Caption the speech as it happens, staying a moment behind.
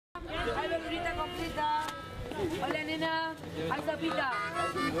Hola, nena. Hay sopita.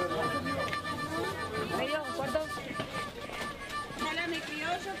 ¿Medio? ¿Un cuarto? Salame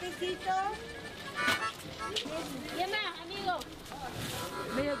criollo, quesito. ¿Qué más, amigo?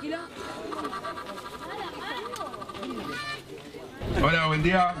 ¿Medio kilo? Hola, buen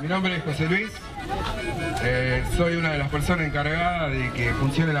día. Mi nombre es José Luis. Soy una de las personas encargadas de que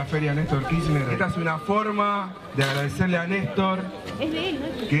funcione la Feria Néstor Kirchner. Esta es una forma de agradecerle a Néstor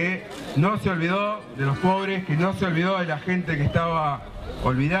que no se olvidó de los pobres, que no se olvidó de la gente que estaba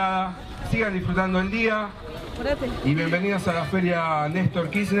olvidada. Sigan disfrutando el día y bienvenidos a la Feria Néstor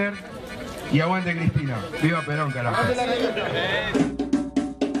Kirchner y aguante Cristina. Viva Perón, carajo.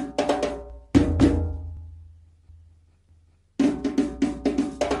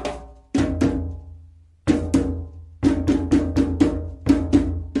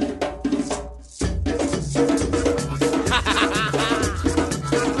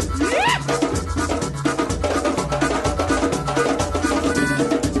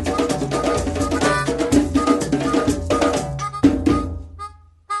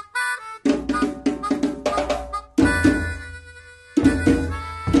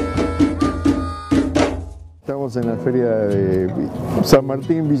 Estamos en la feria de San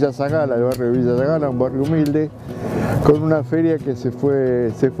Martín, Villa Zagala, el barrio de Villa Zagala, un barrio humilde, con una feria que se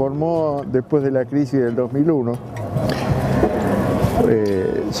formó después de la crisis del 2001.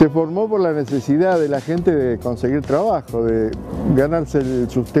 Se formó por la necesidad de la gente de conseguir trabajo, de ganarse el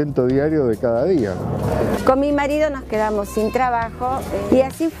sustento diario de cada día. Con mi marido nos quedamos sin trabajo y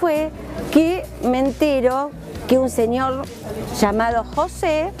así fue que me entero que un señor llamado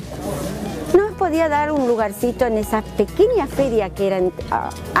José nos podía dar un lugarcito en esa pequeña feria que era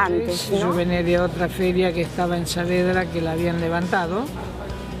antes, ¿no? Yo venía de otra feria que estaba en Saavedra que la habían levantado.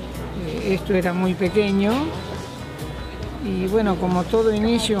 Esto era muy pequeño y bueno, como todo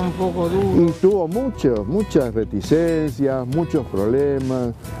inicio un poco duro. Y tuvo muchas reticencias, muchos problemas,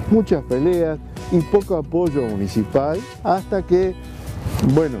 muchas peleas y poco apoyo municipal hasta que,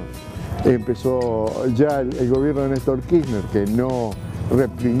 bueno, empezó ya el gobierno de Néstor Kirchner, que no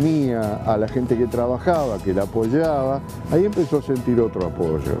reprimía a la gente que trabajaba, que la apoyaba, ahí empezó a sentir otro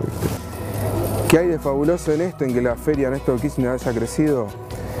apoyo, ¿viste? ¿Qué hay de fabuloso en esto, en que la Feria Néstor Kirchner haya crecido?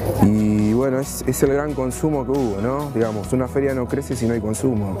 Y bueno, es el gran consumo que hubo, ¿no? Digamos, una feria no crece si no hay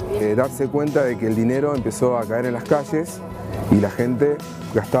consumo. Darse cuenta de que el dinero empezó a caer en las calles y la gente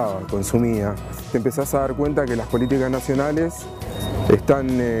gastaba, consumía. Te empezás a dar cuenta que las políticas nacionales están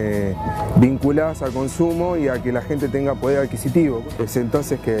vinculadas al consumo y a que la gente tenga poder adquisitivo. Es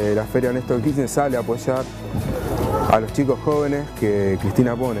entonces que la Feria Néstor Kirchner sale a apoyar a los chicos jóvenes que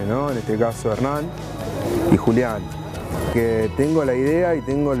Cristina pone, ¿no? En este caso Hernán y Julián. Que tengo la idea y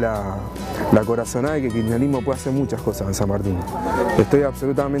tengo la corazonada de que el kirchnerismo puede hacer muchas cosas en San Martín. Estoy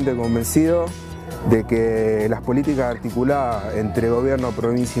absolutamente convencido de que las políticas articuladas entre gobierno,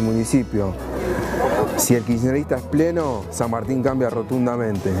 provincia y municipio, si el kirchnerista es pleno, San Martín cambia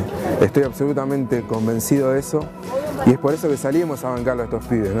rotundamente. Estoy absolutamente convencido de eso y es por eso que salimos a bancarlo a estos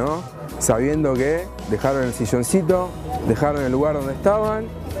pibes, ¿no? Sabiendo que dejaron el silloncito, dejaron el lugar donde estaban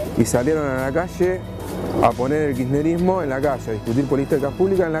y salieron a la calle a poner el kirchnerismo en la calle, a discutir políticas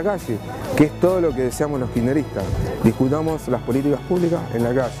públicas en la calle, que es todo lo que deseamos los kirchneristas. Discutamos las políticas públicas en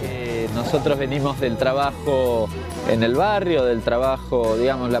la calle. Nosotros venimos del trabajo en el barrio, del trabajo,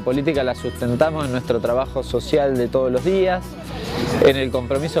 digamos, la política la sustentamos en nuestro trabajo social de todos los días, en el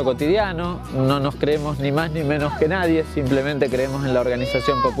compromiso cotidiano, no nos creemos ni más ni menos que nadie, simplemente creemos en la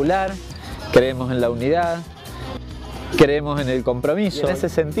organización popular, creemos en la unidad, creemos en el compromiso. En ese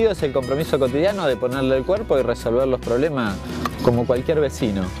sentido es el compromiso cotidiano de ponerle el cuerpo y resolver los problemas como cualquier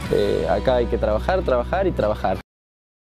vecino. Acá hay que trabajar, trabajar y trabajar.